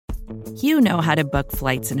You know how to book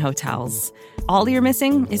flights and hotels. All you're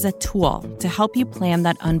missing is a tool to help you plan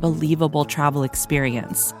that unbelievable travel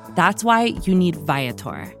experience. That's why you need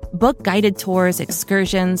Viator. Book guided tours,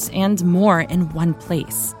 excursions, and more in one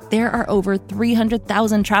place. There are over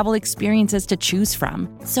 300,000 travel experiences to choose from,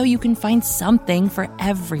 so you can find something for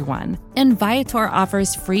everyone. And Viator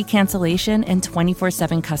offers free cancellation and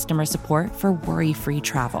 24/7 customer support for worry-free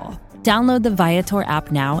travel. Download the Viator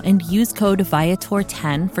app now and use code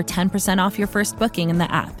Viator10 for 10% off your first booking in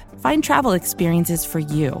the app. Find travel experiences for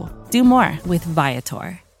you. Do more with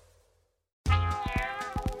Viator.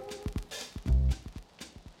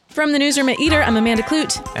 From the newsroom at Eater, I'm Amanda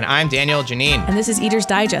Kloot. And I'm Daniel Janine. And this is Eater's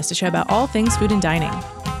Digest, a show about all things food and dining.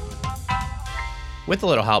 With a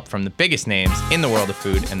little help from the biggest names in the world of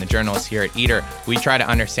food and the journalists here at Eater, we try to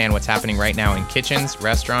understand what's happening right now in kitchens,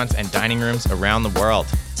 restaurants, and dining rooms around the world.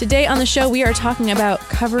 Today on the show, we are talking about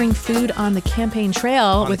covering food on the campaign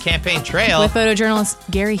trail. With photojournalist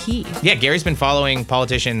Gary He. Yeah, Gary's been following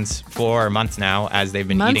politicians for months now as they've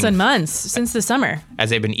been since the summer. As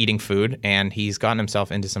they've been eating food, and he's gotten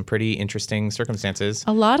himself into some pretty interesting circumstances.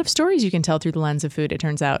 A lot of stories you can tell through the lens of food, it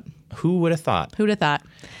turns out. Who would have thought? Who'd have thought?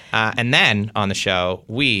 And then on the show,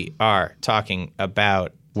 we are talking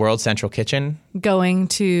about World Central Kitchen. Going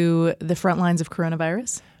to the front lines of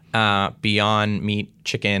coronavirus. Beyond Meat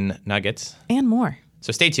chicken nuggets. And more.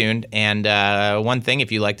 So stay tuned. And one thing,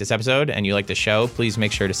 if you like this episode and you like the show, please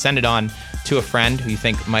make sure to send it on to a friend who you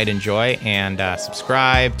think might enjoy, and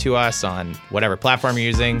subscribe to us on whatever platform you're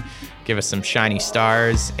using. Give us some shiny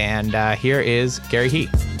stars. And here is Gary He.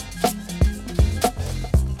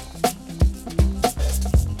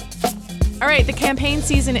 All right, the campaign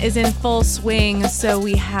season is in full swing, so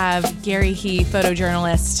we have Gary He,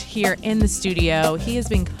 photojournalist, here in the studio. He has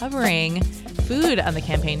been covering food on the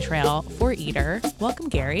campaign trail for Eater. Welcome,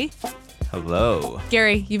 Gary. Hello.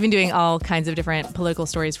 Gary, you've been doing all kinds of different political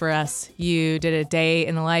stories for us. You did a day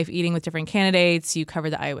in the life eating with different candidates. You covered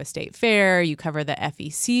the Iowa State Fair. You covered the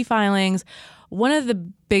FEC filings. One of the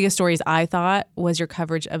biggest stories I thought was your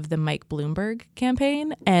coverage of the Mike Bloomberg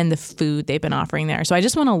campaign and the food they've been offering there. So I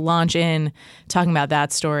just want to launch in talking about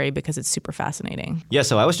that story because it's super fascinating. Yeah,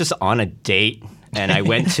 so I was just on a date and I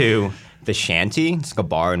went to the Shanty. It's like a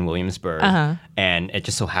bar in Williamsburg. And it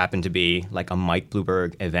just so happened to be like a Mike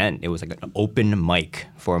Bloomberg event. It was like an open mic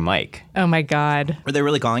for Mike. Oh my God. Were they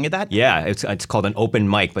really calling it that? Yeah, it's called an open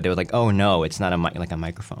mic, but they were like, oh no, it's not like a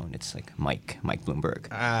microphone. It's like Mike Bloomberg.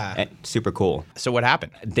 Super cool. So what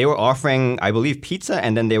happened? They were offering, I believe, pizza,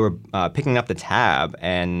 and then they were picking up the tab,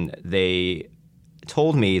 and they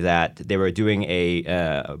told me that they were doing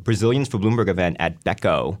a Brazilians for Bloomberg event at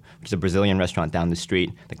Becco, which is a Brazilian restaurant down the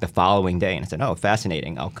street, like the following day. And I said, oh,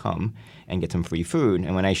 fascinating. I'll come and get some free food.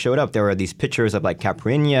 And when I showed up, there were these pictures of like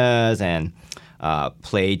caipirinhas and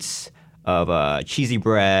plates of cheesy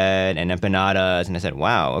bread and empanadas. And I said,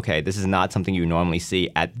 wow, okay, this is not something you normally see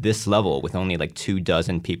at this level with only like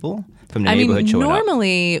 24 people from the neighborhood showing up.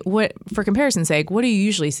 Normally, for comparison's sake, what do you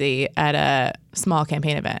usually see at a small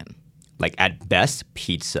campaign event? Like at best,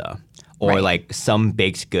 pizza or Right. like some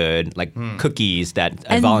baked good, like cookies that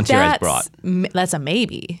a volunteer has brought. That's a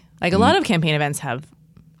maybe. Like a lot of campaign events have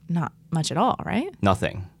not much at all, right?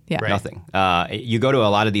 Nothing. Yeah. Right. Nothing. You go to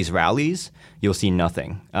a lot of these rallies, you'll see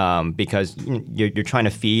nothing because you're trying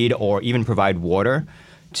to feed or even provide water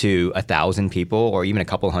to 1,000 people or even a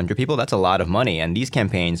couple hundred people. That's a lot of money. And these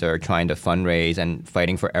campaigns are trying to fundraise and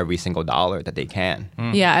fighting for every single dollar that they can.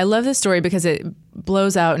 Yeah, I love this story because it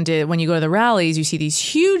blows out into when you go to the rallies, you see these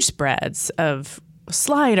huge spreads of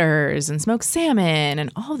sliders and smoked salmon and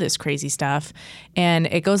all this crazy stuff. And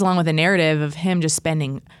it goes along with a narrative of him just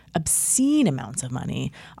spending obscene amounts of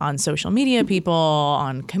money on social media people,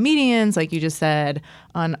 on comedians, like you just said,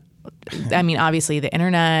 obviously the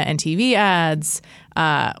internet and TV ads.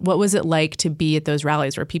 What was it like to be at those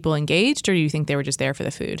rallies? Were people engaged, or do you think they were just there for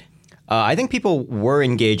the food? I think people were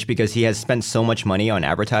engaged because he has spent so much money on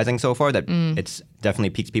advertising so far that it's definitely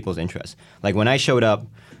piqued people's interest. Like when I showed up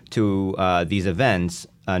to these events,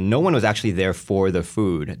 no one was actually there for the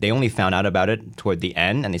food. They only found out about it toward the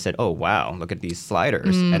end, and they said, oh, wow, look at these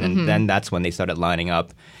sliders. And then that's when they started lining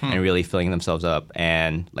up and really filling themselves up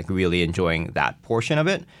and like really enjoying that portion of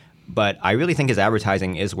it. But I really think his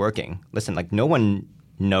advertising is working. Listen, like no one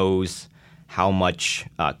knows how much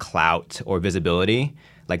clout or visibility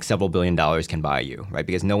like several $billion can buy you, right?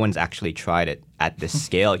 Because no one's actually tried it at this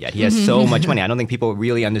scale yet. He has so much money. I don't think people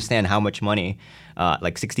really understand how much money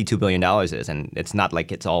like $62 billion is. And it's not like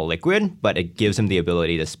it's all liquid, but it gives him the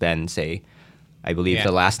ability to spend, say, I believe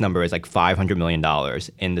the last number is like $500 million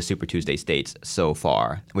in the Super Tuesday states so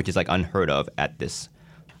far, which is like unheard of at this.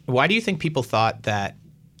 Why do you think people thought that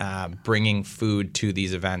bringing food to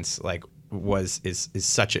these events is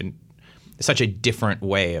such a different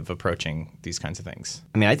way of approaching these kinds of things?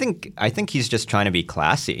 I mean, I think he's just trying to be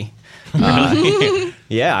classy.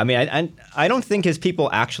 Yeah, I mean, I don't think his people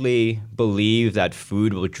actually believe that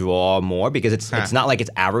food will draw more because it's not like it's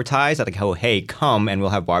advertised like, oh, hey, come and we'll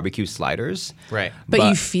have barbecue sliders. Right. But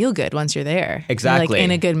you feel good once you're there. Exactly. You're like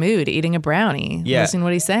in a good mood, eating a brownie, listening to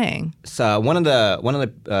what he's saying. So one of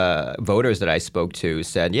the voters that I spoke to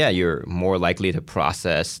said, yeah, you're more likely to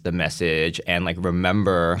process the message and like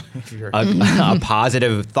remember a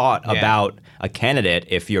positive thought about a candidate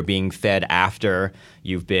if you're being fed after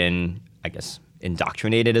you've been, I guess,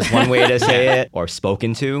 indoctrinated is one way to say it, or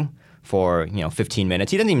spoken to for 15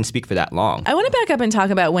 minutes. He doesn't even speak for that long. I want to back up and talk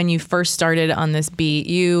about when you first started on this beat.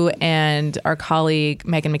 You and our colleague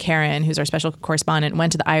Megan McCarran, who's our special correspondent,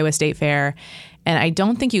 went to the Iowa State Fair. And I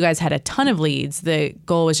don't think you guys had a ton of leads. The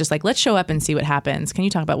goal was just like, let's show up and see what happens. Can you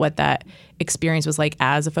talk about what that experience was like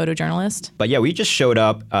as a photojournalist? But yeah, we just showed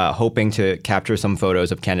up hoping to capture some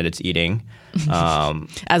photos of candidates eating.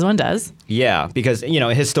 As one does. Yeah, because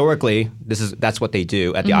historically, that's what they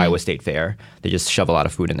do at the Iowa State Fair. They just shove a lot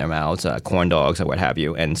of food in their mouths, corn dogs or what have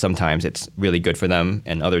you. And sometimes it's really good for them,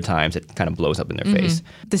 and other times it kind of blows up in their face.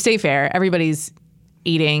 The State Fair, everybody's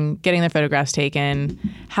eating, getting their photographs taken.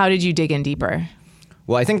 How did you dig in deeper?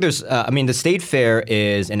 Well, I think there's, the State Fair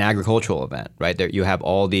is an agricultural event, right? There, you have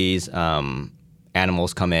all these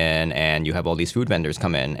animals come in and you have all these food vendors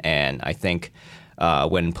come in. And I think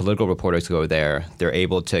when political reporters go there, they're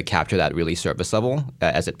able to capture that really surface level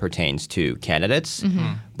as it pertains to candidates,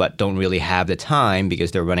 but don't really have the time because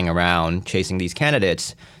they're running around chasing these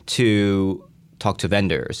candidates to talk to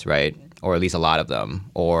vendors, right? Or at least a lot of them,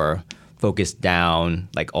 or focus down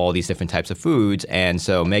like all these different types of foods. And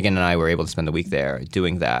so Megan and I were able to spend the week there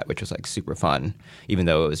doing that, which was like super fun, even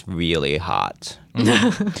though it was really hot.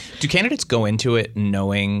 Do candidates go into it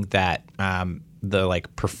knowing that the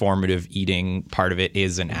like performative eating part of it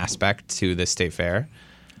is an aspect to the State Fair?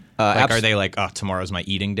 Are they like, oh, tomorrow's my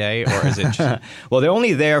eating day, or is it just... Well, they're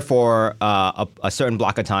only there for a certain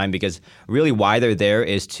block of time because really why they're there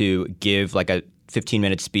is to give like a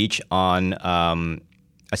 15-minute speech on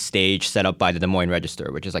a stage set up by the Des Moines Register,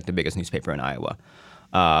 which is like the biggest newspaper in Iowa.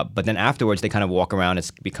 But then afterwards, they kind of walk around. It's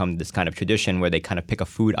become this kind of tradition where they kind of pick a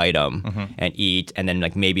food item and eat, and then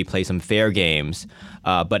like maybe play some fair games.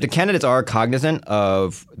 But the candidates are cognizant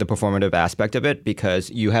of the performative aspect of it because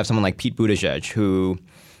you have someone like Pete Buttigieg, who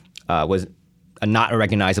was not a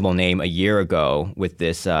recognizable name a year ago with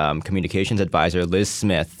this communications advisor, Liz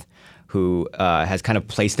Smith, who has kind of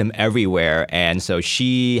placed him everywhere. And so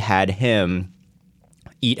she had him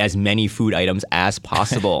eat as many food items as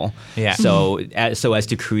possible. So as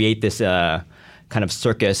to create this kind of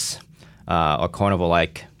circus or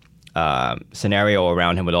carnival-like scenario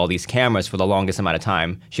around him with all these cameras for the longest amount of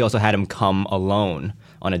time. She also had him come alone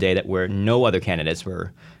on a day where no other candidates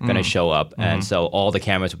were going to show up. And so all the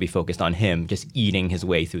cameras would be focused on him just eating his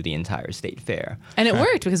way through the entire State Fair. And it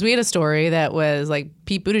worked because we had a story that was like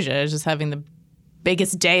Pete Buttigieg just having the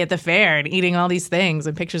biggest day at the fair and eating all these things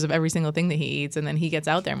and pictures of every single thing that he eats, and then he gets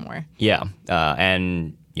out there more. Yeah,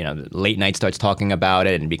 and late night starts talking about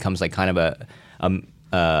it and it becomes like kind of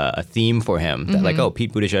a theme for him that like, oh,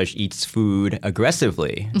 Pete Buttigieg eats food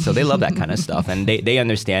aggressively. So they love that kind of stuff and they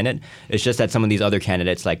understand it. It's just that some of these other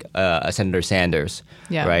candidates like Senator Sanders,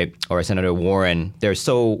 right, or Senator Warren, they're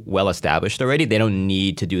so well established already. They don't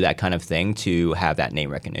need to do that kind of thing to have that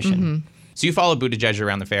name recognition. So you followed Buttigieg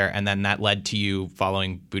around the fair, and then that led to you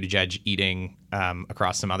following Buttigieg eating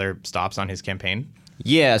across some other stops on his campaign?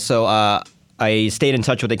 Yeah, so I stayed in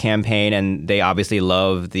touch with the campaign, and they obviously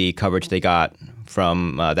love the coverage they got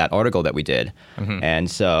from that article that we did. And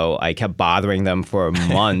so I kept bothering them for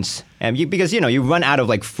months. And because, you run out of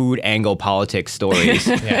like food angle politics stories.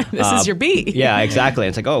 This is your beat. Yeah, exactly.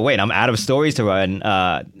 It's like, oh, wait, I'm out of stories to run.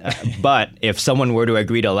 But if someone were to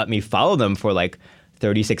agree to let me follow them for like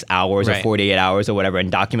 36 hours or 48 hours or whatever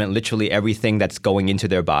and document literally everything that's going into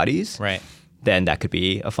their bodies, then that could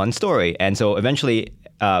be a fun story. And so eventually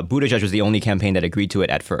Buttigieg was the only campaign that agreed to it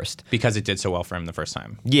at first. Because it did so well for him the first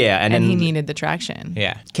time. Yeah. And then he needed the traction.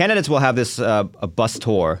 Yeah. Candidates will have this a bus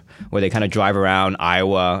tour where they kind of drive around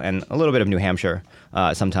Iowa and a little bit of New Hampshire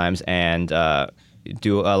sometimes and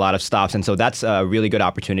do a lot of stops. And so that's a really good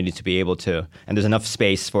opportunity to be able to, and there's enough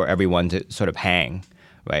space for everyone to sort of hang.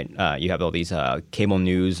 Right, you have all these cable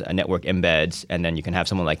news network embeds, and then you can have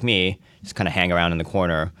someone like me just kind of hang around in the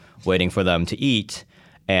corner waiting for them to eat.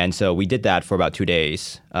 And so we did that for about 2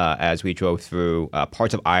 days as we drove through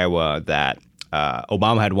parts of Iowa that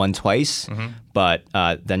Obama had won twice, but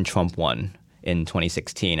then Trump won in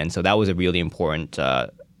 2016. And so that was a really important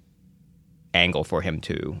angle for him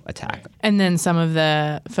to attack. And then some of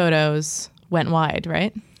the photos went wide,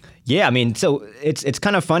 right? Yeah, I mean, so it's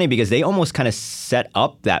kind of funny because they almost kind of set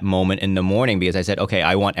up that moment in the morning because I said, okay,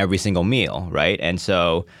 I want every single meal, right? And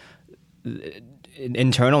so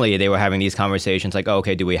internally they were having these conversations like, oh,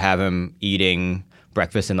 okay, do we have him eating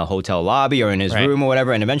breakfast in the hotel lobby or in his room or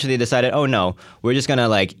whatever? And eventually they decided, oh no, we're just gonna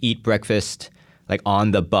like eat breakfast like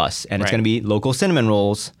on the bus, and it's gonna be local cinnamon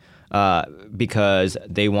rolls. Because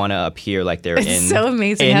they want to appear like they're It's so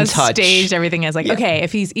amazing how touch. staged everything is. Like, okay,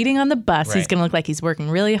 if he's eating on the bus, he's going to look like he's working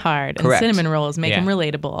really hard. And Correct. cinnamon rolls make him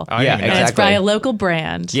relatable. Oh, yeah, And it's exactly. by a local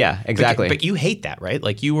brand. Yeah, exactly. But you hate that, right?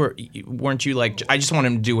 Like weren't you like, I just want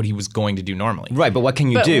him to do what he was going to do normally. Right, but what can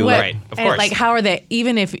you But do? what- Right, of and, course. like, how are they,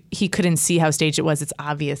 even if he couldn't see how staged it was, it's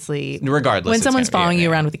obviously. Regardless, When it's someone's gonna be- following yeah, you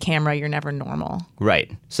yeah. around with a camera, you're never normal.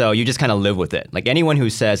 Right. So you just kind of live with it. Like anyone who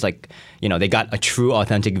says like, they got a true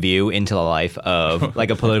authentic view into the life of like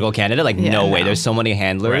a political candidate, like no way. no. There's so many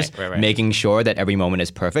handlers Right. making sure that every moment is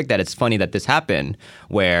perfect that it's funny that this happened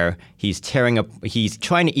where he's trying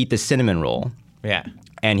to eat the cinnamon roll Yeah.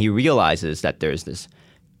 and he realizes that there's this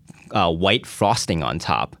white frosting on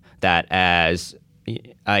top that as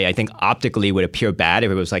I think optically would appear bad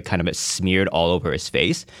if it was like kind of smeared all over his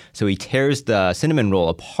face. So he tears the cinnamon roll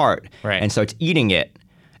apart and starts eating it.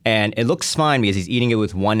 And it looks fine because he's eating it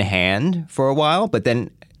with one hand for a while, but then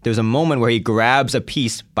there's a moment where he grabs a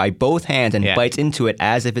piece by both hands and bites into it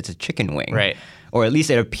as if it's a chicken wing. Right. Or at least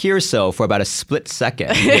it appears so for about a split second.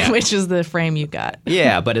 Which is the frame you got.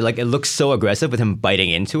 Yeah, but it looks so aggressive with him biting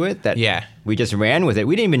into it that we just ran with it.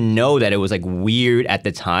 We didn't even know that it was like weird at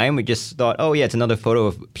the time. We just thought, oh yeah, it's another photo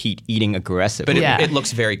of Pete eating aggressively. But Yeah. it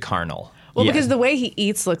looks very carnal. Well, Yeah. because the way he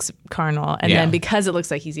eats looks carnal, and Yeah. then because it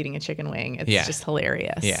looks like he's eating a chicken wing, it's Yeah. just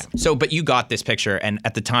hilarious. Yeah. So, but you got this picture, and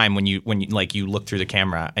at the time when you like you looked through the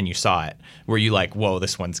camera and you saw it, were you like, "Whoa,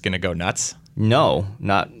 this one's gonna go nuts"? No,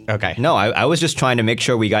 not Okay. No, I was just trying to make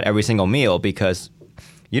sure we got every single meal because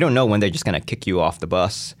you don't know when they're just gonna kick you off the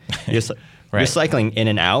bus. You're cycling in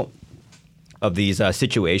and out of these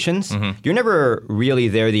situations. Mm-hmm. You're never really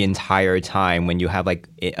there the entire time when you have like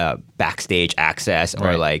backstage access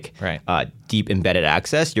or deep embedded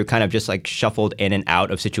access. You're kind of just like shuffled in and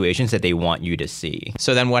out of situations that they want you to see.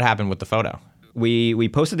 So then, what happened with the photo? We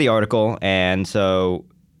posted the article, and so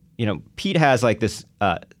Pete has like this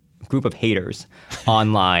group of haters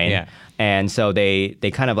online. Yeah. And so they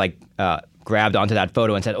kind of like grabbed onto that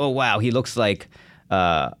photo and said, oh, wow, he looks like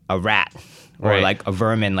a rat or like a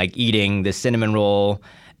vermin, like eating the cinnamon roll.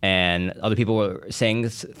 And other people were saying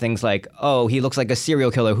things like, oh, he looks like a serial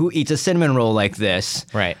killer. Who eats a cinnamon roll like this?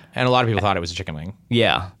 Right. And a lot of people thought it was a chicken wing.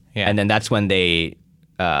 Yeah. Yeah. And then that's when they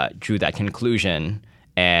drew that conclusion,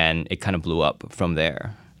 and it kind of blew up from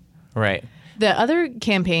there. Right. The other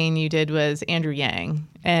campaign you did was Andrew Yang,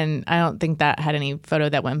 and I don't think that had any photo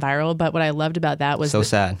that went viral. But what I loved about that was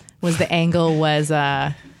Sad. Was the angle was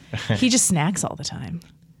he just snacks all the time.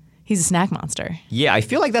 He's a snack monster. Yeah, I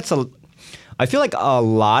feel like a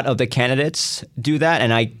lot of the candidates do that,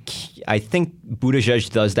 and I think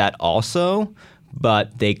Buttigieg does that also,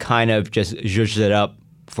 but they kind of just zhuzhed it up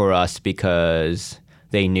for us because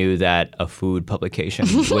they knew that a food publication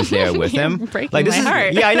was there with him. Breaking my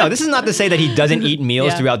heart. Yeah, I know. This is not to say that he doesn't eat meals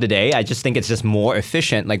Yeah. throughout the day. I just think it's just more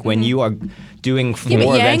efficient. Like when you are doing 4 Yeah, but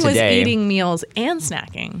Yang events a was day. eating meals and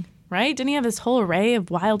snacking, right? Didn't he have this whole array of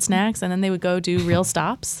wild snacks, and then they would go do real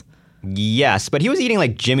stops? Yes, but he was eating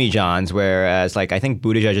like Jimmy John's, whereas like I think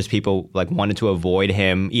Buttigieg's people like wanted to avoid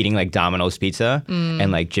him eating like Domino's pizza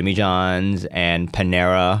and like Jimmy John's and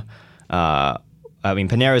Panera. I mean,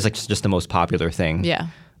 Panera is like just the most popular thing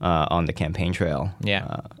on the campaign trail.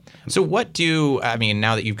 Yeah. So now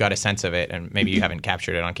that you've got a sense of it, and maybe you haven't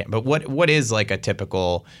captured it on camera, but what is like a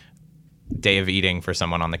typical day of eating for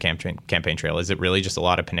someone on the campaign trail? Is it really just a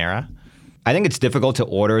lot of Panera? I think it's difficult to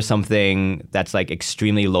order something that's like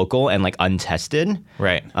extremely local and like untested.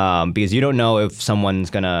 Right. Because you don't know if someone's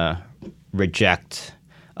going to reject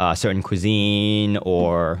certain cuisine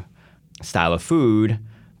or style of food.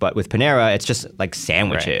 But with Panera, it's just like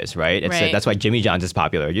sandwiches, right? Right. That's why Jimmy John's is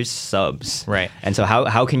popular. Just subs. Right. And so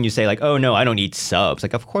how can you say like, oh, no, I don't eat subs?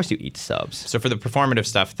 Like, of course you eat subs. So for the performative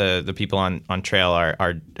stuff, the people on trail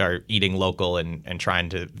are eating local and trying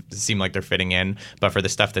to seem like they're fitting in. But for the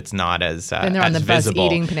stuff that's not as And they're on the visible,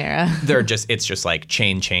 bus eating Panera. it's just like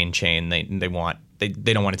chain. They don't want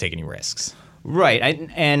to take any risks. Right.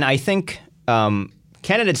 And I think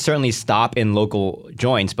candidates certainly stop in local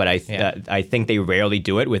joints, but I think they rarely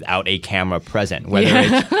do it without a camera present,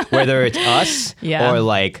 whether it's us or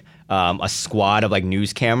like a squad of like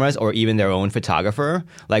news cameras or even their own photographer.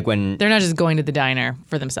 Like when They're not just going to the diner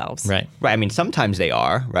for themselves. Right. Right. I mean, sometimes they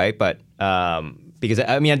are, right? But Because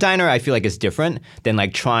I mean, a diner I feel like is different than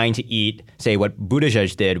like trying to eat, say, what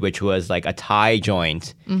Buttigieg did, which was like a Thai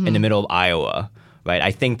joint in the middle of Iowa. Right,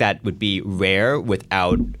 I think that would be rare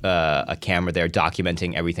without a camera there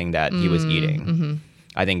documenting everything that he was eating.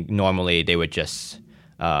 I think normally they would just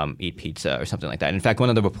eat pizza or something like that. In fact, one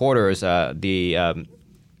of the reporters, one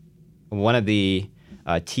of the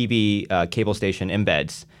TV cable station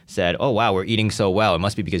embeds said, "Oh wow, we're eating so well. It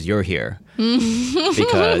must be because you're here."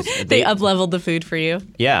 Because they up-leveled the food for you.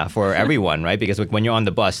 Yeah, for everyone, right? Because when you're on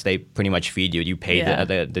the bus, they pretty much feed you. You pay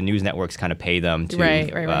the news networks kind of pay them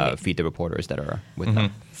to feed the reporters that are with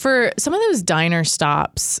them. For some of those diner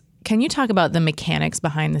stops, can you talk about the mechanics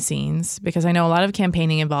behind the scenes? Because I know a lot of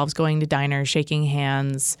campaigning involves going to diners, shaking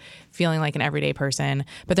hands, feeling like an everyday person.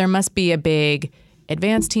 But there must be a big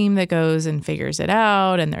advance team that goes and figures it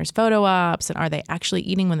out, and there's photo ops. And are they actually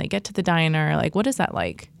eating when they get to the diner? Like, what is that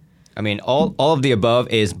like? I mean, all of the above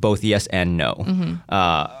is both yes and no.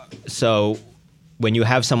 So when you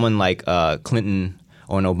have someone like Clinton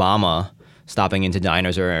or an Obama stopping into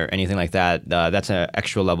diners or anything like that, that's an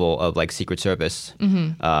extra level of like Secret Service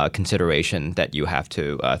consideration that you have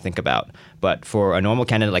to think about. But for a normal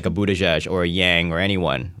candidate like a Buttigieg or a Yang or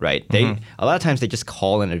anyone, right? They a lot of times they just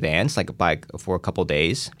call in advance, like for a couple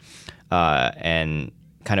days, and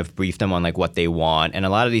kind of brief them on like what they want. And a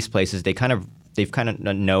lot of these places they've kind of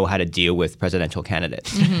know how to deal with presidential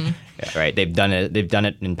candidates, right? They've done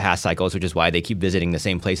it in past cycles, which is why they keep visiting the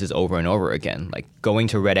same places over and over again. Like going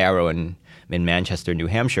to Red Arrow in Manchester, New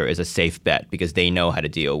Hampshire is a safe bet because they know how to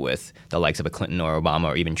deal with the likes of a Clinton or Obama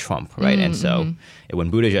or even Trump, right? And so when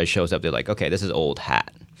Buttigieg shows up, they're like, okay, this is old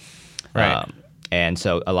hat. Right. And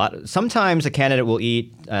so sometimes a candidate will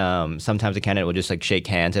eat, sometimes a candidate will just like shake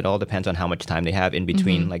hands. It all depends on how much time they have in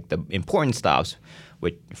between like the important stops,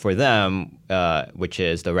 which for them, which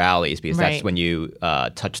is the rallies, because that's when you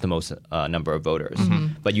touch the most number of voters.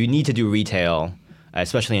 But you need to do retail,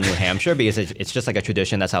 especially in New Hampshire, because it's just like a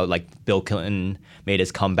tradition. That's how like Bill Clinton made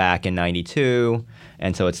his comeback in '92,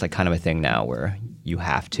 and so it's like kind of a thing now where you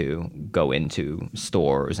have to go into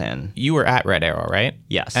stores and. You were at Red Arrow, right?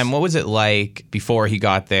 Yes. And what was it like before he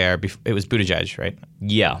got there? It was Buttigieg, right?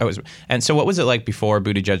 Yeah. And so what was it like before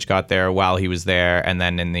Buttigieg got there, while he was there, and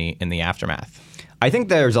then in the aftermath? I think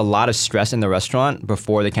there's a lot of stress in the restaurant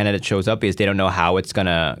before the candidate shows up because they don't know how it's going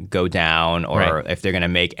to go down or if they're going to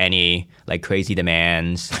make any like crazy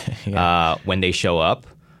demands when they show up.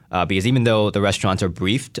 Because even though the restaurants are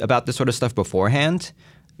briefed about this sort of stuff beforehand,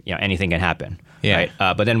 you know, anything can happen. Yeah. Right?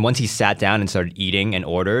 But then once he sat down and started eating and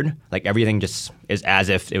ordered, like everything just is as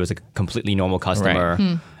if it was a completely normal customer.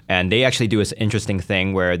 Right. And they actually do this interesting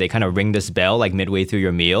thing where they kind of ring this bell like midway through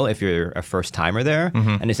your meal if you're a first timer there.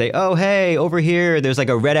 And they say, oh, hey, over here, there's like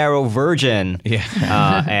a Red Arrow virgin.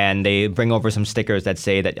 Yeah. And they bring over some stickers that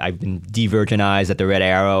say that I've been de-virginized at the Red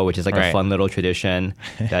Arrow, which is like a fun little tradition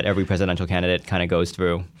that every presidential candidate kind of goes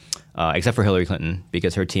through. Except for Hillary Clinton,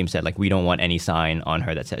 because her team said, like, we don't want any sign on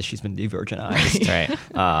her that says she's been de-virginized.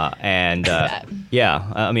 I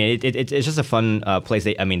mean, it's just a fun place.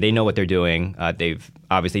 They know what they're doing. They've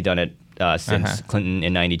obviously done it since Clinton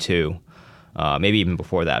in '92. Maybe even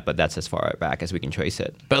before that, but that's as far back as we can trace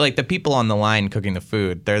it. But like the people on the line cooking the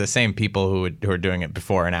food, they're the same people who are doing it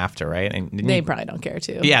before and after, right? And they probably don't care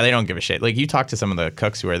too. Yeah, they don't give a shit. Like you talked to some of the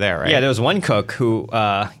cooks who were there, right? Yeah, there was one cook who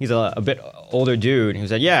he's a bit older dude who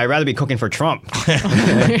said, "Yeah, I'd rather be cooking for Trump." You're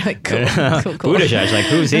like, cool. Buttigieg, like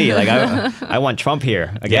who's he? Like I want Trump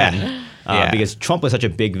here again. Because Trump was such a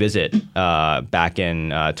big visit back in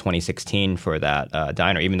 2016 for that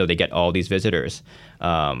diner, even though they get all these visitors.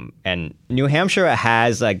 And New Hampshire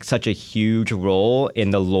has like such a huge role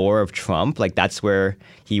in the lore of Trump. Like that's where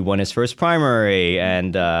he won his first primary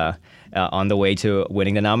and on the way to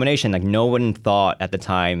winning the nomination. Like no one thought at the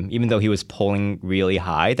time, even though he was polling really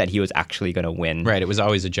high, that he was actually going to win. Right. It was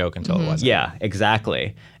always a joke until it wasn't. Yeah,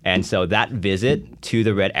 exactly. And so that visit to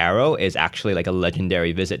the Red Arrow is actually like a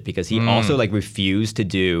legendary visit because he also like refused to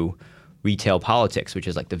do retail politics, which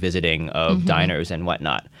is like the visiting of diners and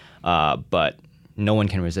whatnot. But no one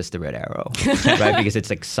can resist the Red Arrow, right? Because it's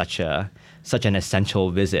like such an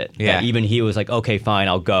essential visit. Yeah. That even he was like, okay, fine,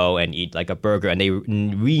 I'll go and eat like a burger. And they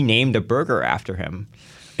renamed the burger after him.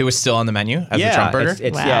 It was still on the menu as the Trump burger?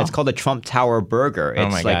 It's called the Trump Tower Burger.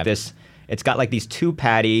 It's my like God. It's got like these two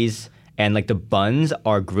patties and like the buns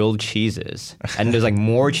are grilled cheeses. And there's like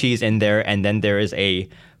more cheese in there. And then there is a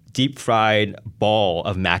deep fried ball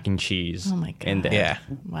of mac and cheese in there. Yeah.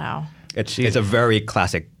 Wow. It's a very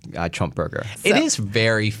classic Trump burger. It is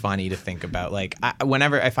very funny to think about. Like,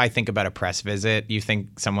 if I think about a press visit, you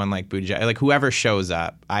think someone like Buttigieg, like whoever shows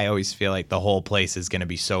up, I always feel like the whole place is going to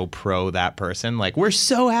be so pro that person. Like, we're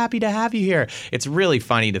so happy to have you here. It's really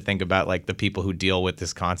funny to think about like the people who deal with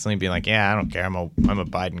this constantly being like, yeah, I don't care. I'm a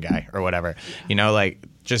Biden guy or whatever. You know, like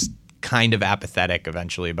just kind of apathetic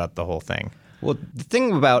eventually about the whole thing. Well, the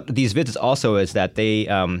thing about these visits also is that they,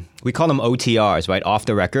 we call them OTRs, right, off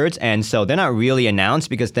the records, and so they're not really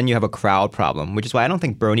announced because then you have a crowd problem, which is why I don't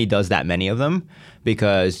think Bernie does that many of them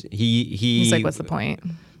because he's like, what's the point?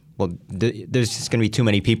 Well, there's just going to be too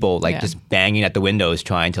many people just banging at the windows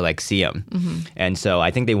trying to like see him, and so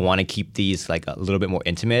I think they want to keep these like a little bit more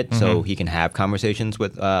intimate so he can have conversations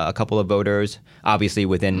with a couple of voters, obviously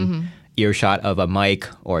within earshot of a mic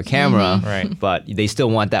or a camera, right? But they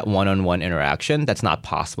still want that one-on-one interaction. That's not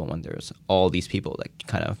possible when there's all these people like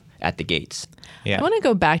kind of at the gates. Yeah. I want to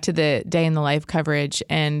go back to the day in the life coverage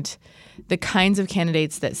and the kinds of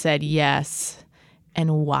candidates that said yes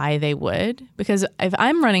and why they would. Because if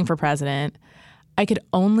I'm running for president, I could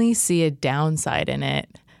only see a downside in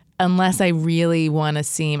it unless I really want to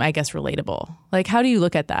seem, I guess, relatable. Like, how do you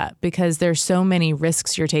look at that? Because there's so many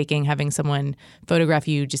risks you're taking having someone photograph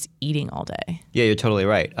you just eating all day. Yeah, you're totally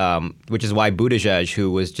right. Which is why Buttigieg,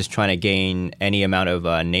 who was just trying to gain any amount of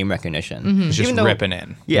name recognition, is just ripping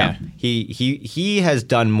in. Yeah, he has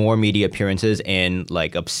done more media appearances in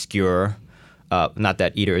like obscure. Not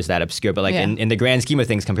that Eater is that obscure, but like in the grand scheme of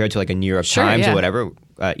things, compared to like a New York Times or whatever,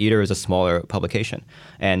 Eater is a smaller publication,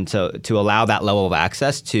 and so to allow that level of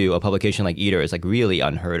access to a publication like Eater is like really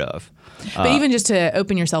unheard of. But even just to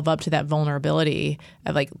open yourself up to that vulnerability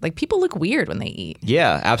of like people look weird when they eat.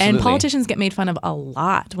 Yeah, absolutely. And politicians get made fun of a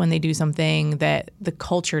lot when they do something that the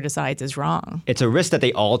culture decides is wrong. It's a risk that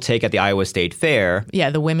they all take at the Iowa State Fair.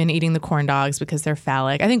 Yeah, the women eating the corn dogs because they're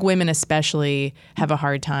phallic. I think women especially have a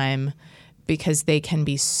hard time because they can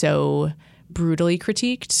be so brutally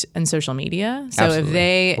critiqued in social media. So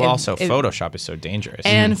Absolutely. Photoshop is so dangerous.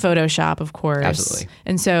 And Photoshop, of course. Absolutely.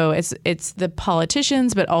 And so it's the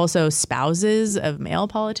politicians, but also spouses of male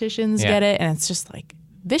politicians get it. And it's just like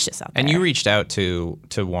vicious out there. And you reached out to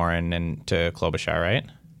Warren and to Klobuchar, right?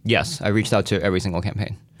 Yes, I reached out to every single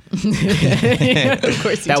campaign. Of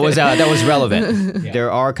course you did. That was relevant.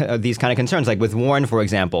 There are these kind of concerns. Like with Warren, for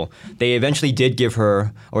example, they eventually did give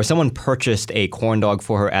her, or someone purchased a corn dog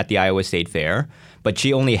for her at the Iowa State Fair, but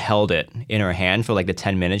she only held it in her hand for like the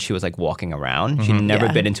 10 minutes she was like walking around. She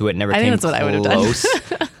never bit into it, never came close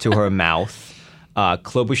to her mouth.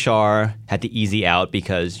 Klobuchar had the easy out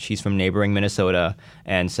because she's from neighboring Minnesota,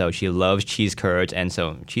 and so she loves cheese curds, and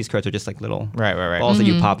so cheese curds are just like little balls that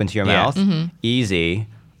you pop into your mouth. Easy.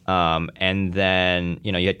 And then,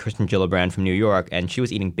 you had Kristen Gillibrand from New York, and she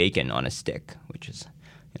was eating bacon on a stick, which is,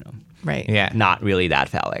 right. not really that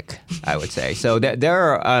phallic, I would say. So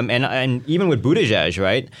there are, and even with Buttigieg,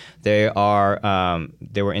 right,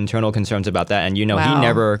 there were internal concerns about that, and he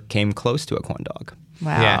never came close to a corn dog.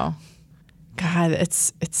 Wow. Yeah. God,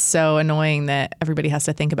 it's so annoying that everybody has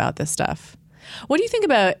to think about this stuff. What do you think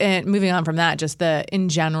about, and moving on from that, just in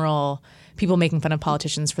general, people making fun of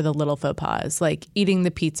politicians for the little faux pas, like eating the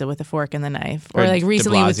pizza with a fork and the knife, or like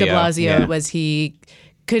recently with De Blasio, was he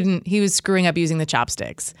was screwing up using the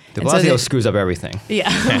chopsticks. De Blasio screws up everything. Yeah,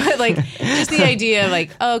 like just the idea of like,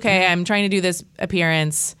 okay, I'm trying to do this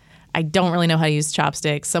appearance. I don't really know how to use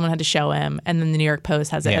chopsticks. Someone had to show him, and then the New York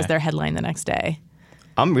Post has it as their headline the next day.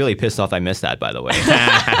 I'm really pissed off I missed that, by the way.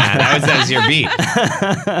 that was your beat.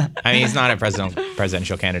 I mean, he's not a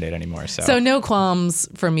presidential candidate anymore. So no qualms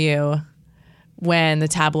from you when the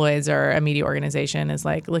tabloids or a media organization is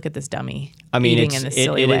like, look at this dummy eating in this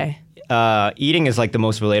silly way. Eating is like the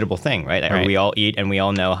most relatable thing, right? Right? We all eat, and we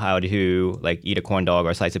all know how to like eat a corn dog or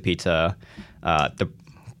a slice of pizza the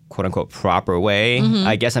quote unquote proper way,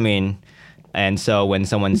 I guess. I mean, and so when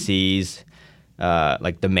someone sees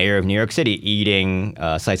like the mayor of New York City eating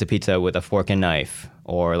a slice of pizza with a fork and knife,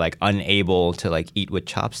 or like unable to like eat with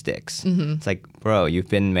chopsticks. It's like, bro, you've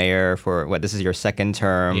been mayor for this is your second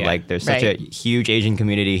term. Yeah. Like there's such a huge Asian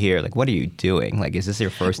community here. Like, what are you doing? Like, is this your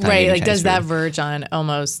first time? Right. eating Like, Chinese does that food? verge on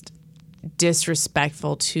almost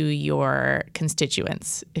disrespectful to your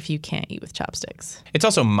constituents if you can't eat with chopsticks? It's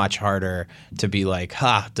also much harder to be like,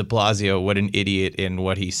 de Blasio, what an idiot in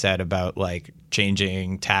what he said about like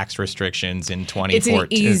changing tax restrictions in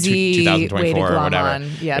 2024 or whatever.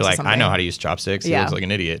 You're like, something. I know how to use chopsticks. He looks like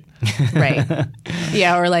an idiot. Right.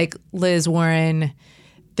 Yeah. Or like Liz Warren,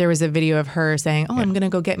 there was a video of her saying, "Oh, I'm gonna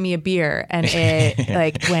go get me a beer," and it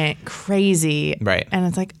like went crazy. Right. And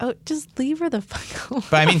it's like, oh, just leave her the fuck alone.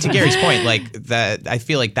 But I mean, to Gary's point, like that, I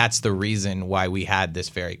feel like that's the reason why we had this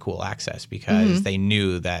very cool access, because they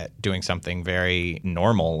knew that doing something very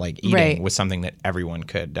normal, like eating, Right. was something that everyone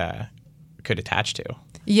could attach to.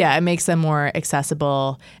 Yeah, it makes them more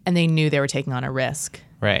accessible, and they knew they were taking on a risk.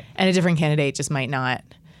 Right. And a different candidate just might not.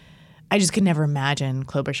 I just could never imagine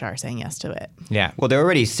Klobuchar saying yes to it. Yeah. Well, they're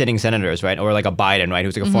already sitting senators, right? Or like a Biden, right?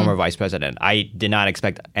 Who's like a former vice president. I did not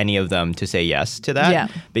expect any of them to say yes to that Yeah.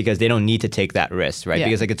 because they don't need to take that risk, right? Yeah.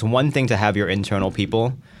 Because like it's one thing to have your internal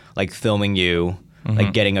people like filming you,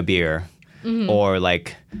 like getting a beer or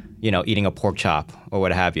like, you know, eating a pork chop or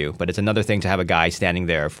what have you. But it's another thing to have a guy standing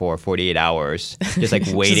there for 48 hours just like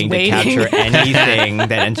waiting to waiting. capture anything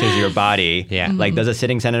that enters your body. Yeah. Like, does a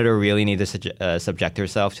sitting senator really need to subject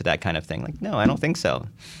herself to that kind of thing? Like, no, I don't think so.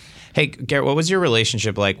 Hey, Garrett, what was your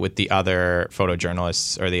relationship like with the other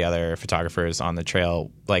photojournalists or the other photographers on the trail?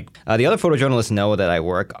 Like, The other photojournalists know that I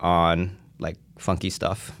work on like funky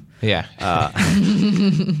stuff. yeah.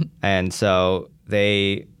 And so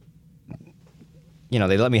they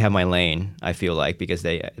let me have my lane, I feel like, because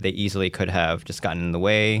they easily could have just gotten in the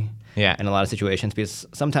way Yeah. in a lot of situations. Because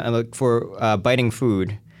sometimes like, for biting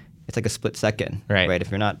food, it's like a split second, Right. If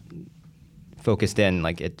you're not focused in,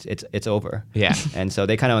 like it's over. Yeah. And so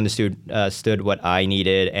they kind of understood what I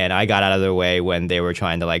needed, and I got out of their way when they were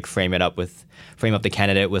trying to like frame up the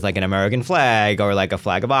candidate with like an American flag or like a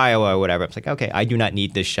flag of Iowa or whatever. It's like, okay, I do not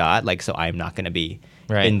need this shot, like, so I'm not going to be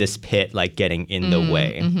Right. in this pit, like getting in the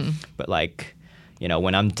way. But like, you know,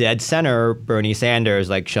 when I'm dead center, Bernie Sanders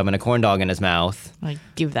like shoving a corn dog in his mouth, Like,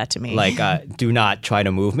 give that to me. like do not try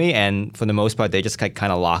to move me. And for the most part, they just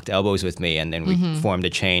kind of locked elbows with me, and then we formed a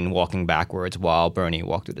chain walking backwards while Bernie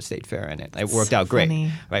walked through the state fair, and it worked out great,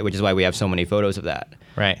 funny. right? Which is why we have so many photos of that.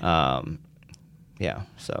 Right. Yeah.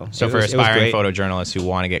 So So it for was aspiring great. photojournalists who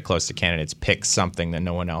want to get close to candidates, pick something that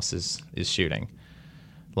no one else is shooting.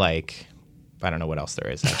 Like, I don't know what else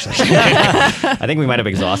there is, actually. I think we might have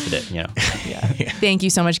exhausted it. You know. Thank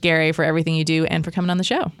you so much, Gary, for everything you do and for coming on the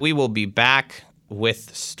show. We will be back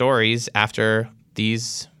with stories after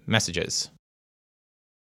these messages.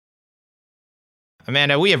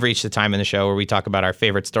 Amanda, we have reached the time in the show where we talk about our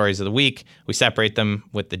favorite stories of the week. We separate them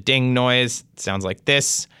with the ding noise. It sounds like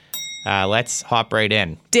this. Let's hop right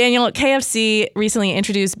in. Daniel, KFC recently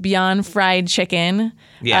introduced Beyond Fried Chicken.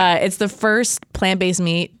 Yeah. It's the first plant-based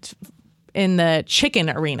meat in the chicken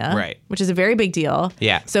arena, Right. which is a very big deal.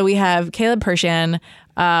 Yeah. So we have Caleb Pershan,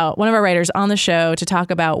 one of our writers, on the show to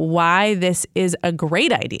talk about why this is a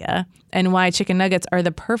great idea and why chicken nuggets are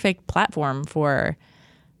the perfect platform for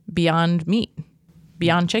Beyond Meat,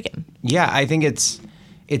 Beyond Chicken. Yeah, I think it's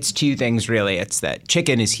two things really. It's that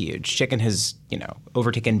chicken is huge. Chicken has,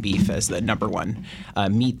 overtaken beef as the number one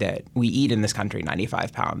meat that we eat in this country,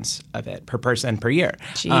 95 pounds of it per person per year.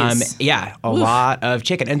 Jeez. A lot of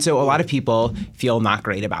chicken. And so a lot of people feel not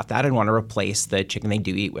great about that and want to replace the chicken they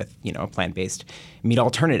do eat with, a plant-based meat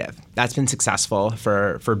alternative. That's been successful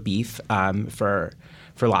for beef, for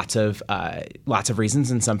lots of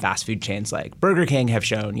reasons, and some fast food chains like Burger King have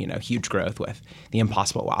shown huge growth with the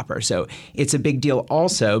Impossible Whopper. So it's a big deal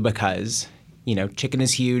also because chicken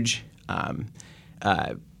is huge,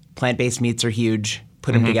 plant-based meats are huge.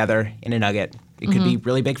 Put them together in a nugget. It could be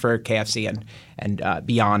really big for KFC, and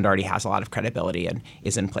Beyond already has a lot of credibility and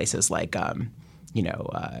is in places like Dunkin'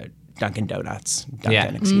 Donuts.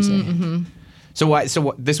 Excuse me.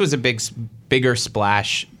 So this was a bigger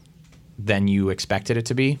splash than you expected it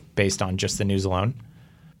to be based on just the news alone?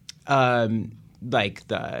 Like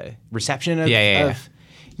the reception of...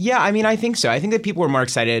 Yeah, I mean, I think so. I think that people were more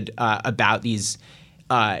excited about these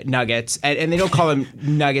nuggets, and they don't call them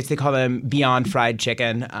nuggets, they call them Beyond Fried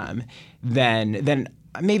Chicken, than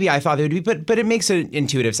maybe I thought they would be, but it makes an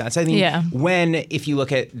intuitive sense. I mean, if you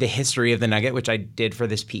look at the history of the nugget, which I did for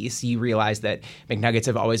this piece, you realize that McNuggets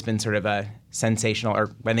have always been sort of a sensational, or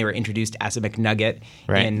when they were introduced as a McNugget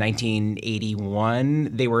in 1981,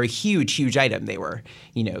 they were a huge, huge item. They were,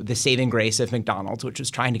 the saving grace of McDonald's, which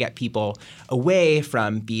was trying to get people away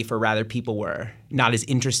from beef, or rather people were not as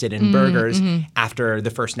interested in burgers after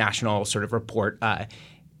the first national sort of report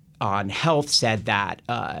on health said that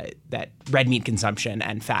that red meat consumption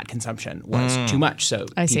and fat consumption was too much, so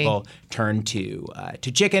people turned to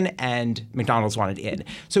chicken, and McDonald's wanted in.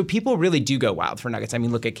 So people really do go wild for nuggets. I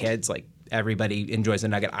mean, look at kids, like everybody enjoys a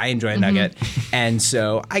nugget. I enjoy a nugget, and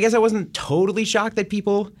so I guess I wasn't totally shocked that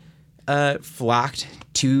people flocked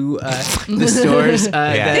to the stores.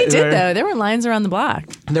 They did, though. There were lines around the block.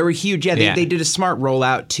 They were huge. Yeah, Yeah. they did a smart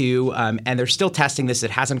rollout too, and they're still testing this.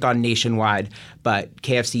 It hasn't gone nationwide, but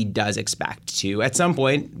KFC does expect to, at some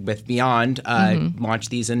point, with Beyond, launch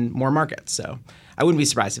these in more markets. So I wouldn't be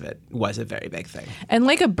surprised if it was a very big thing. And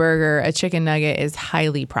like a burger, a chicken nugget is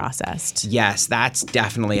highly processed. Yes, that's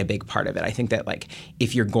definitely a big part of it. I think that like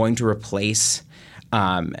if you're going to replace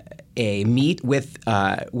a meat with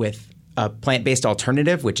a plant-based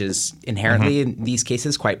alternative, which is inherently in these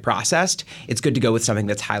cases quite processed, it's good to go with something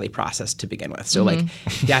that's highly processed to begin with. So like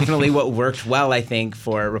definitely what worked well, I think,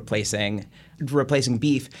 for replacing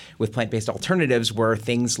beef with plant-based alternatives were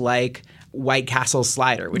things like White Castle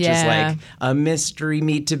slider, which is like a mystery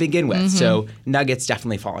meat to begin with. So nuggets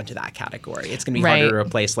definitely fall into that category. It's going to be harder to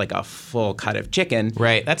replace like a full cut of chicken.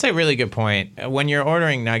 Right. That's a really good point. When you're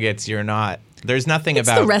ordering nuggets, there's nothing It's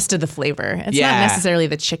about the rest of the flavor. It's not necessarily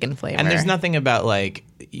the chicken flavor. And there's nothing about like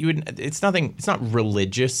it's not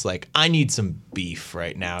religious. Like I need some beef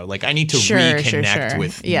right now. Like I need to reconnect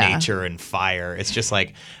with nature and fire. It's just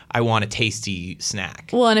like I want a tasty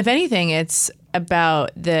snack. Well, and if anything, it's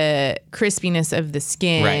about the crispiness of the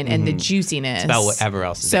skin and the juiciness. It's about whatever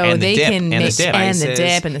else is so there. And they the dip, can and make the dip. and the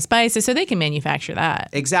dip and the spices, so they can manufacture that.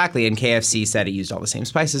 Exactly, and KFC said it used all the same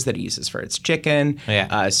spices that it uses for its chicken.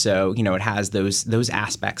 Yeah. So it has those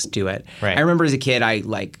aspects to it. Right. I remember as a kid, I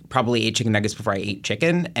probably ate chicken nuggets before I ate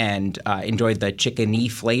chicken, and enjoyed the chicken-y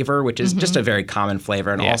flavor, which is just a very common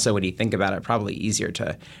flavor, and also when you think about it, probably easier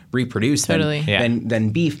to reproduce than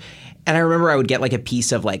beef. And I remember I would get like a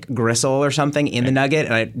piece of like gristle or something in the nugget,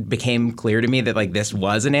 and it became clear to me that like this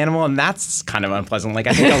was an animal, and that's kind of unpleasant. Like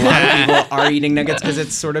I think a lot of people are eating nuggets because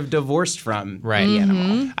it's sort of divorced from the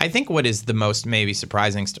animal. I think what is the most maybe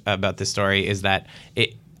surprising about this story is that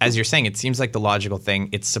it, as you're saying, it seems like the logical thing.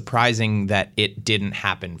 It's surprising that it didn't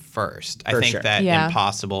happen first. I think that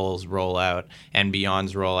Impossible's rollout and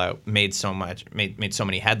Beyond's rollout made so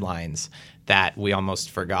many headlines that we almost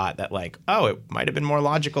forgot that like, oh, it might have been more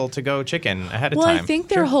logical to go chicken ahead of time. Well, I think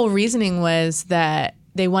their whole reasoning was that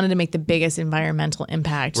they wanted to make the biggest environmental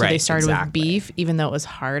impact. So they started with beef, even though it was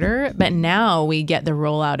harder. But now we get the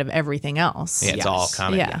rollout of everything else. Yeah, it's all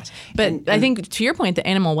coming. Yeah. Yes. But I think to your point, the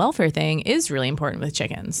animal welfare thing is really important with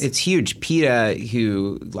chickens. It's huge. PETA,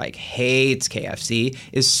 who like hates KFC,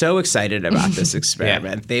 is so excited about this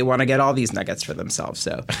experiment. They want to get all these nuggets for themselves.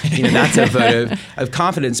 So that's a vote of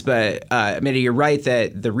confidence. But Amanda, you're right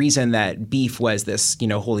that the reason that beef was this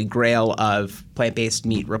holy grail of plant-based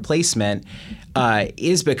meat replacement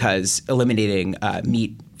is because eliminating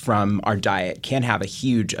meat from our diet can have a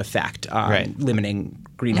huge effect on limiting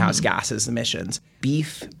greenhouse gases emissions.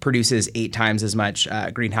 Beef produces 8 times as much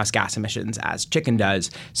greenhouse gas emissions as chicken does.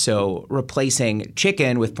 So replacing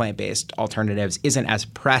chicken with plant-based alternatives isn't as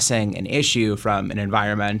pressing an issue from an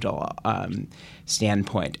environmental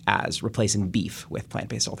standpoint as replacing beef with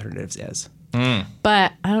plant-based alternatives is.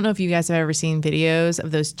 But I don't know if you guys have ever seen videos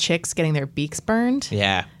of those chicks getting their beaks burned.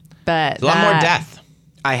 Yeah. But a lot more death.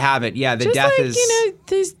 I have it. Yeah, the just death like, is...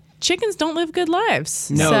 these chickens don't live good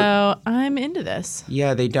lives. No. So I'm into this.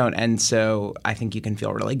 Yeah, they don't. And so I think you can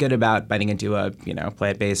feel really good about biting into a,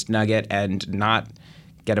 plant-based nugget and not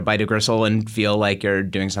get a bite of gristle and feel like you're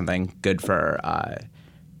doing something good for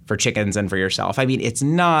chickens and for yourself. I mean, it's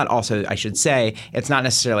not also, I should say, it's not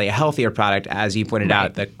necessarily a healthier product. As you pointed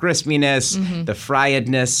out, the crispiness, the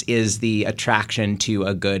friedness is the attraction to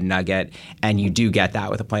a good nugget, and you do get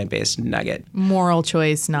that with a plant-based nugget. Moral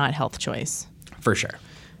choice, not health choice. For sure.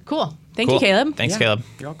 Cool. Thank you, Caleb. Thanks, Caleb.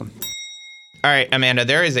 You're welcome. All right, Amanda,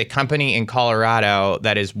 there is a company in Colorado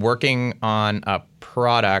that is working on a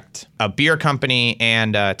product. A beer company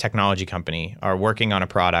and a technology company are working on a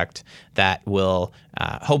product that will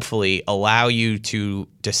hopefully allow you to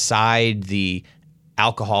decide the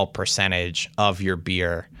alcohol percentage of your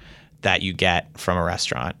beer that you get from a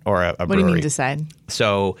restaurant or a brewery. What do you mean decide?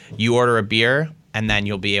 So you order a beer, and then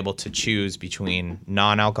you'll be able to choose between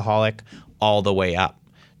non-alcoholic all the way up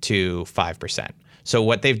to 5%. So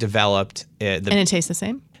what they've developed... and it tastes the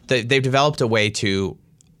same? They've developed a way to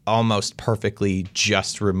almost perfectly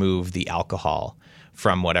just remove the alcohol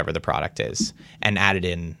from whatever the product is and add it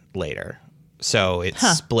in later. So it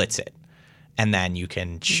splits it. And then you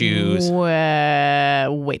can choose...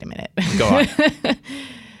 Wait a minute. Go on.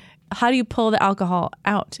 How do you pull the alcohol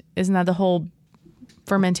out? Isn't that the whole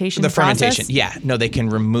fermentation process? Fermentation, yeah. No, they can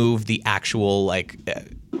remove the actual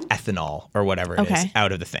ethanol or whatever it is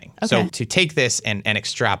out of the thing. Okay. So to take this and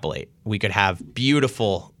extrapolate, we could have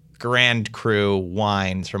beautiful Grand Cru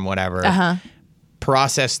wines from whatever,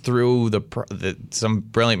 processed through some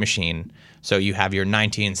brilliant machine. So you have your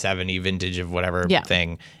 1970 vintage of whatever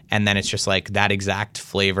thing, and then it's just like that exact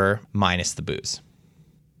flavor minus the booze.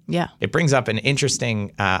 Yeah. It brings up an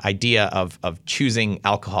interesting idea of choosing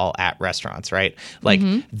alcohol at restaurants, right? Like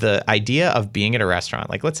the idea of being at a restaurant.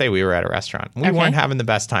 Like, let's say we were at a restaurant. We weren't having the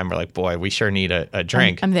best time. We're like, boy, we sure need a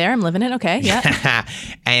drink. I'm there. I'm living it. Okay. Yeah.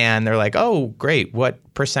 And they're like, oh, great. What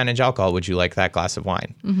percentage alcohol would you like that glass of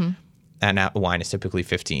wine? And that wine is typically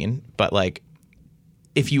 15. But like,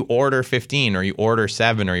 if you order 15 or you order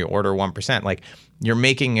 7 or you order 1%, like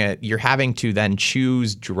you're having to then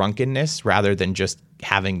choose drunkenness rather than just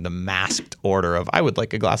having the masked order of, I would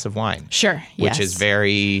like a glass of wine. Sure. Which is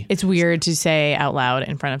very... It's weird to say out loud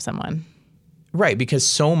in front of someone. Right. Because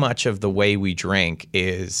so much of the way we drink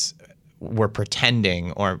is we're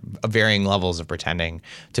pretending, or varying levels of pretending,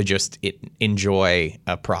 to just enjoy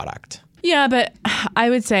a product. Yeah, but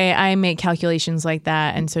I would say I make calculations like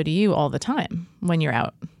that, and so do you all the time when you're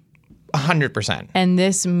out. 100%. And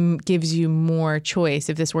this gives you more choice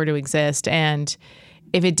if this were to exist, and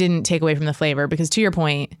if it didn't take away from the flavor. Because to your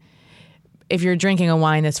point, if you're drinking a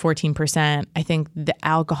wine that's 14%, I think the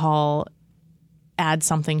alcohol adds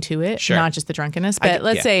something to it, not just the drunkenness. But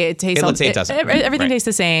let's say it tastes... Let's say it doesn't. Everything tastes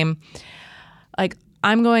the same. Like,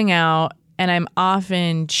 I'm going out, and I'm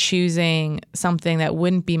often choosing something that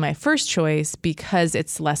wouldn't be my first choice because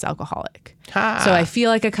it's less alcoholic. So I feel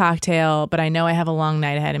like a cocktail, but I know I have a long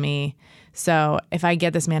night ahead of me. So if I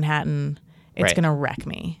get this Manhattan, it's going to wreck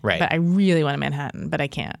me. Right. But I really want a Manhattan, but I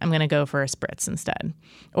can't. I'm going to go for a Spritz instead.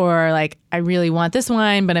 Or like, I really want this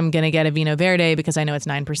wine, but I'm going to get a Vino Verde because I know it's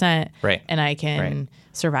 9%. Right. And I can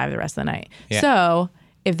survive the rest of the night. Yeah. So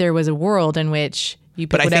if there was a world in which you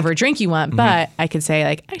pick whatever drink you want, but I could say,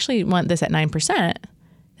 like, I actually want this at 9%. That'd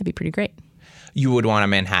be pretty great. You would want a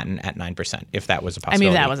Manhattan at 9% if that was a possibility. I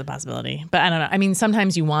mean, if that was a possibility. But I don't know. I mean,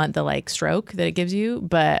 sometimes you want the, like, stroke that it gives you,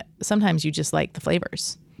 but sometimes you just like the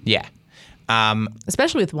flavors. Yeah.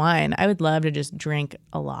 Especially with wine. I would love to just drink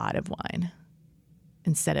a lot of wine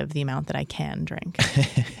instead of the amount that I can drink.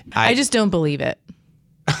 I just don't believe it.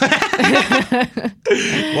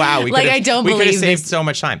 Wow, we I don't we could have believe saved this. so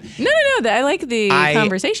much time. No. I like the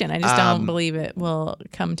conversation. I just don't believe it will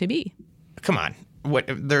come to be. Come on,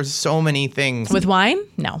 there's so many things With wine.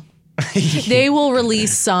 No, they will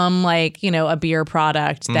release some, like, a beer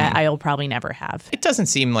product that I'll probably never have. It doesn't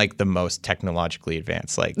seem like the most technologically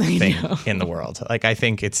advanced thing in the world. Like, I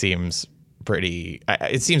think it seems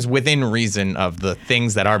it seems within reason of the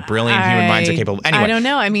things that our brilliant human minds are capable of. Anyway. I don't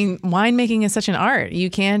know. I mean, winemaking is such an art. You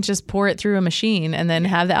can't just pour it through a machine and then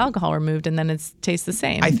have the alcohol removed and then it tastes the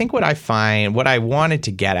same. I think what I wanted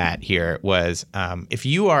to get at here was if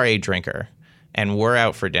you are a drinker and we're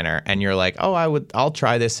out for dinner and you're like, oh, I'll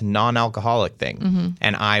try this non-alcoholic thing.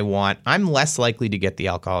 And I'm less likely to get the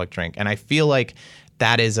alcoholic drink. And I feel like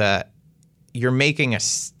that is you're making a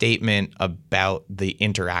statement about the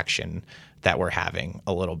interaction that we're having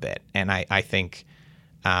a little bit. And I think,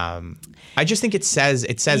 I just think it says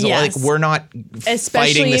Yes. like we're not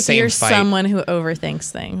Especially fighting the if same you're fight. someone who overthinks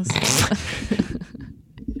things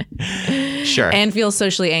Sure. and feels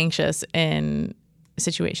socially anxious in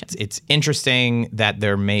situations. It's interesting that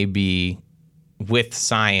there may be, with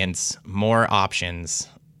science, more options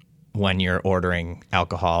when you're ordering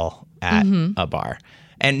alcohol at a bar.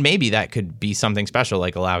 And maybe that could be something special,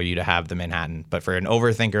 like allow you to have the Manhattan. But for an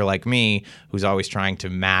overthinker like me, who's always trying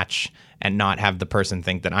to match and not have the person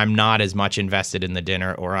think that I'm not as much invested in the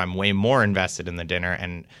dinner or I'm way more invested in the dinner,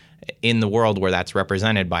 and in the world where that's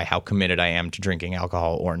represented by how committed I am to drinking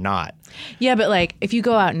alcohol or not. Yeah, but like if you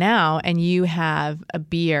go out now and you have a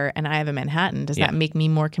beer and I have a Manhattan, does that make me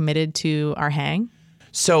more committed to our hang?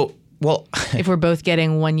 So, well, if we're both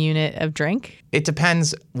getting 1 unit of drink? It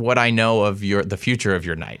depends what I know of the future of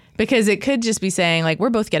your night. Because it could just be saying, like, we're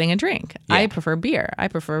both getting a drink. Yeah. I prefer beer.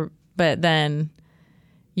 But then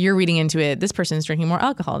you're reading into it, this person's drinking more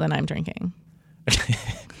alcohol than I'm drinking.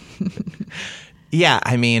 Yeah,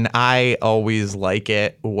 I mean, I always like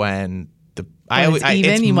it when It's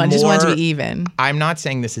even? You just want it to be even. I'm not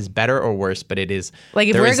saying this is better or worse, but it is. Like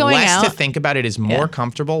if there we're is going less out, to think about. It is more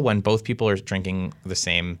comfortable when both people are drinking the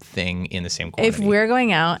same thing in the same quantity. If we're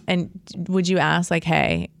going out, and would you ask like,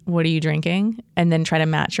 "Hey, what are you drinking?" and then try to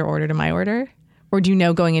match your order to my order, or do you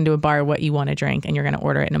know going into a bar what you want to drink and you're going to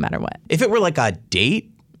order it no matter what? If it were like a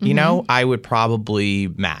date, you know, I would probably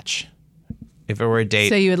match. If it were a date,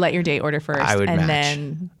 So you would let your date order first, I would and match.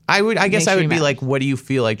 then I would. I guess sure I you would be match. like, "What do you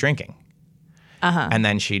feel like drinking?" And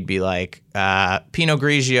then she'd be like, Pinot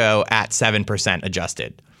Grigio at 7%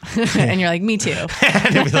 adjusted. and you're like, me too.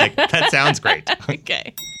 And I'd be like, that sounds great.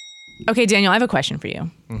 Okay, Daniel, I have a question for you.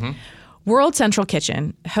 World Central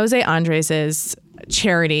Kitchen, Jose Andres'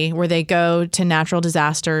 charity where they go to natural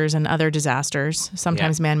disasters and other disasters,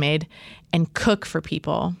 sometimes man-made, and cook for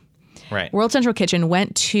people. Right. World Central Kitchen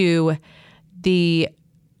went to the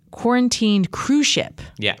quarantined cruise ship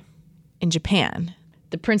in Japan,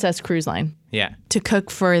 the Princess Cruise Line, to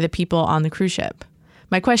cook for the people on the cruise ship.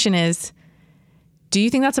 My question is, do you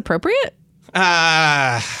think that's appropriate?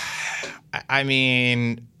 I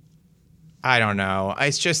mean, I don't know.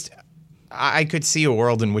 It's just, I could see a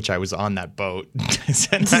world in which I was on that boat.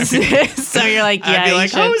 So you're like, yeah, I'd be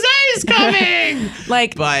like, Jose's coming!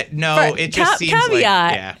 But no, it just seems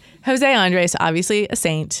caveat, Jose Andres, obviously a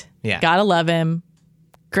saint. Yeah. Gotta love him.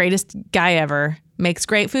 Greatest guy ever. Makes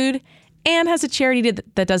great food and has a charity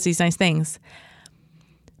that does these nice things.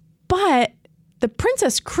 But the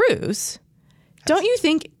Princess Cruise, don't you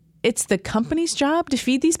think it's the company's job to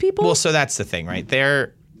feed these people? Well, so that's the thing, right?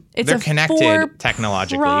 They're connected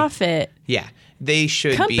technologically. Profit. Yeah, they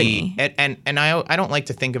should company. be. And I don't like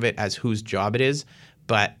to think of it as whose job it is,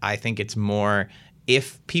 but I think it's more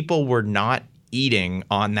if people were not eating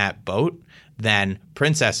on that boat, then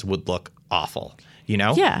Princess would look awful, you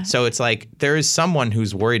know? Yeah. So it's like there is someone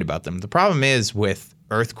who's worried about them. The problem is with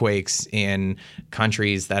earthquakes in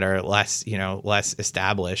countries that are less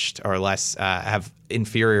established or less have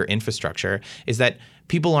inferior infrastructure is that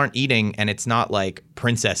people aren't eating, and it's not like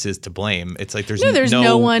Princess is to blame. It's like there's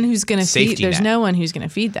no one who's going to feed. There's net. no one who's going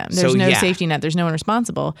to feed them. There's no safety net. There's no one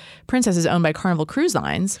responsible. Princess is owned by Carnival Cruise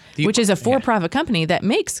Lines, which is a for-profit company that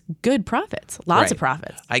makes good profits, lots of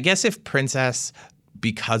profits. I guess if Princess,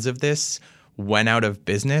 because of this, went out of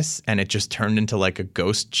business and it just turned into like a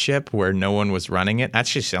ghost ship where no one was running it, that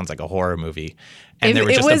just sounds like a horror movie. And if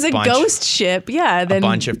it was a ghost ship, then a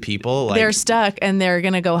bunch of people they're stuck and they're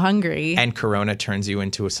gonna go hungry. And Corona turns you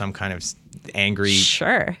into some kind of angry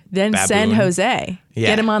Then baboon. send Jose.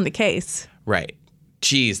 Get him on the case. Right.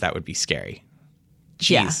 Jeez, that would be scary.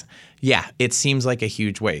 Jeez. Yeah, it seems like a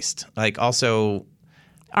huge waste. Like also,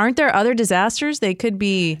 aren't there other disasters they could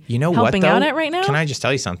be helping out at right now? Can I just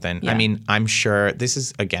tell you something? Yeah. I mean, I'm sure this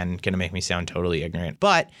is, again, going to make me sound totally ignorant.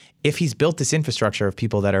 But if he's built this infrastructure of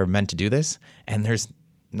people that are meant to do this, and there's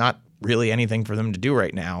not really anything for them to do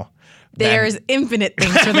right now. There's infinite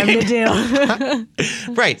things for them to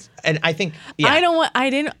do. Right. And I think, I don't want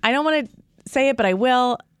to say it, but I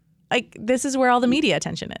will. Like, this is where all the media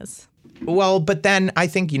attention is. Well, but then I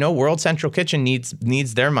think, World Central Kitchen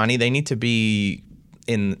needs their money. They need to be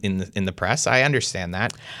in the press. I understand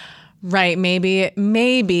that. Right.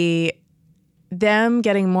 Maybe them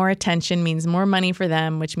getting more attention means more money for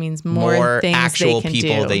them, which means more things actual they can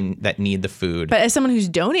people do. that need the food. But as someone who's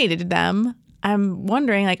donated to them, I'm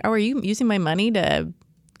wondering, like, are you using my money to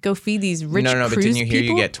go feed these rich cruise people? No, but didn't you hear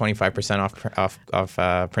you get 25%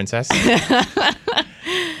 off Princess?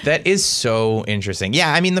 That is so interesting.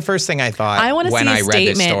 Yeah, I mean, the first thing I thought when I read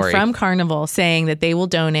this story, statement from Carnival saying that they will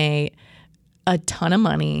donate a ton of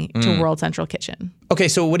money to World Central Kitchen. Okay,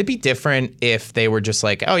 so would it be different if they were just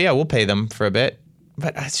like, oh yeah, we'll pay them for a bit?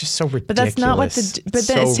 But it's just so ridiculous. But that's not what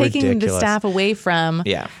then it's taking the staff away from.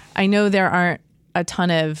 Yeah. I know there aren't a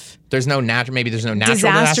ton of there's no natural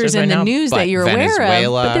disasters in right the now, news that you're Venezuela, aware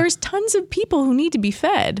of, but there's tons of people who need to be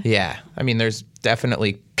fed. Yeah. I mean, there's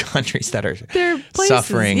definitely countries that are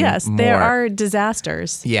suffering. Yes, more. There are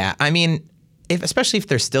disasters. Yeah. I mean, especially if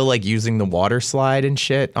they're still like using the water slide and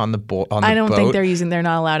shit on the boat. I don't think they're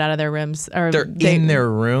not allowed out of their rooms. Or they're in their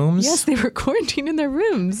rooms? Yes, they were quarantined in their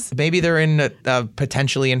rooms. Maybe they're in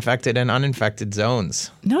potentially infected and uninfected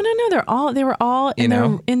zones. No. They were all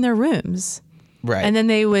in their rooms. Right. And then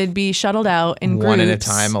they would be shuttled out in groups. One at a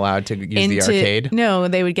time allowed to use the arcade? No,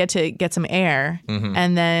 they would get to get some air. Mm-hmm.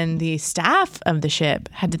 And then the staff of the ship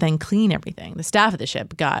had to then clean everything. The staff of the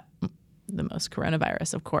ship got the most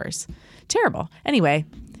coronavirus, of course. Terrible. Anyway.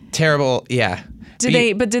 Terrible, yeah. Do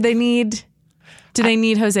they need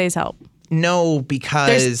Jose's help? No,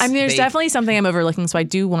 because there's definitely something I'm overlooking, so I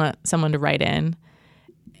do want someone to write in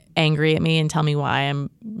angry at me and tell me why I'm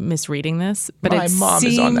misreading this. But my mom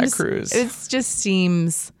is on that cruise. It just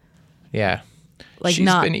seems like she's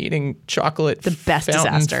been eating chocolate the best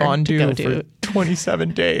fountain disaster fondue for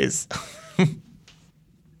 27 days.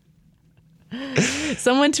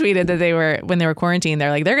 Someone tweeted that when they were quarantined, they're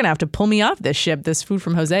like, they're gonna have to pull me off this ship. This food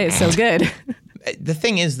from Jose is so good. The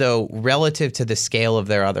thing is, though, relative to the scale of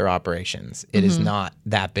their other operations, it is not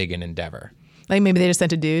that big an endeavor. Like maybe they just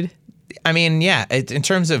sent a dude. I mean, yeah, in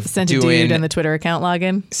terms of sent a dude in the Twitter account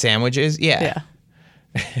login. Sandwiches, yeah.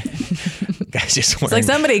 Guys just wearing, it's like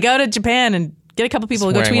somebody go to Japan and get a couple people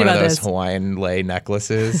to go tweet about this. Hawaiian lei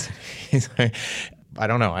necklaces. I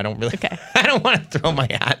don't know. I don't really. Okay. I don't want to throw my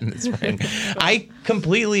hat in this ring. I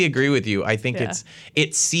completely agree with you. I think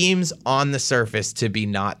it seems on the surface to be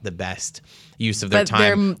not the best use of their But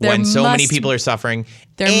time there when so many must- people are suffering,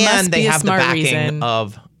 there and must they be a have the smart backing reason.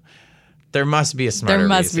 of. There must be a smarter There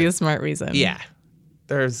must be reason. a smart reason. Yeah.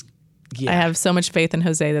 There's. Yeah. I have so much faith in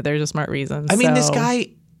Jose that there's a smart reason. I mean, this so- guy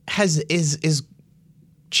is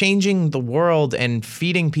changing the world and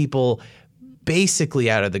feeding people basically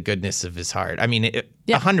out of the goodness of his heart. I mean,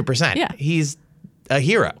 100%. Yeah. He's a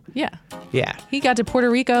hero. Yeah. Yeah. He got to Puerto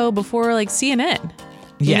Rico before like CNN.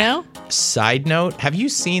 You know? Side note, have you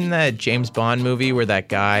seen the James Bond movie where that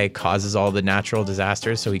guy causes all the natural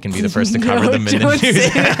disasters so he can be the first to cover them in the don't news? say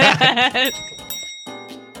that.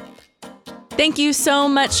 Thank you so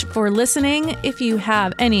much for listening. If you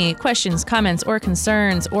have any questions, comments, or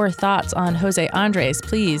concerns or thoughts on Jose Andres,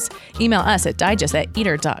 please email us at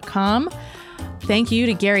digest@eater.com. Thank you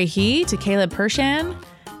to Gary He, to Caleb Pershan.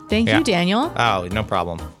 Thank Yeah. you, Daniel. Oh, no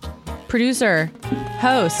problem. Producer,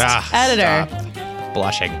 host, editor. Stop.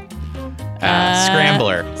 Blushing.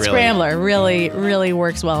 Scrambler. Really. Scrambler really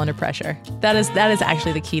works well under pressure. That is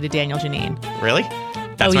actually the key to Daniel Janine. Really?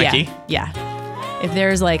 That's my yeah. key? Yeah. If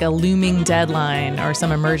there's like a looming deadline or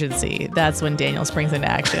some emergency, that's when Daniel springs into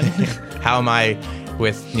action. How am I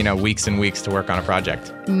with, weeks and weeks to work on a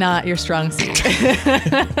project? Not your strong suit.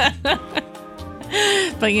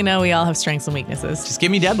 But we all have strengths and weaknesses. Just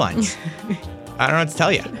give me deadlines. I don't know what to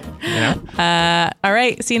tell you. All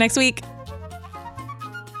right. See you next week.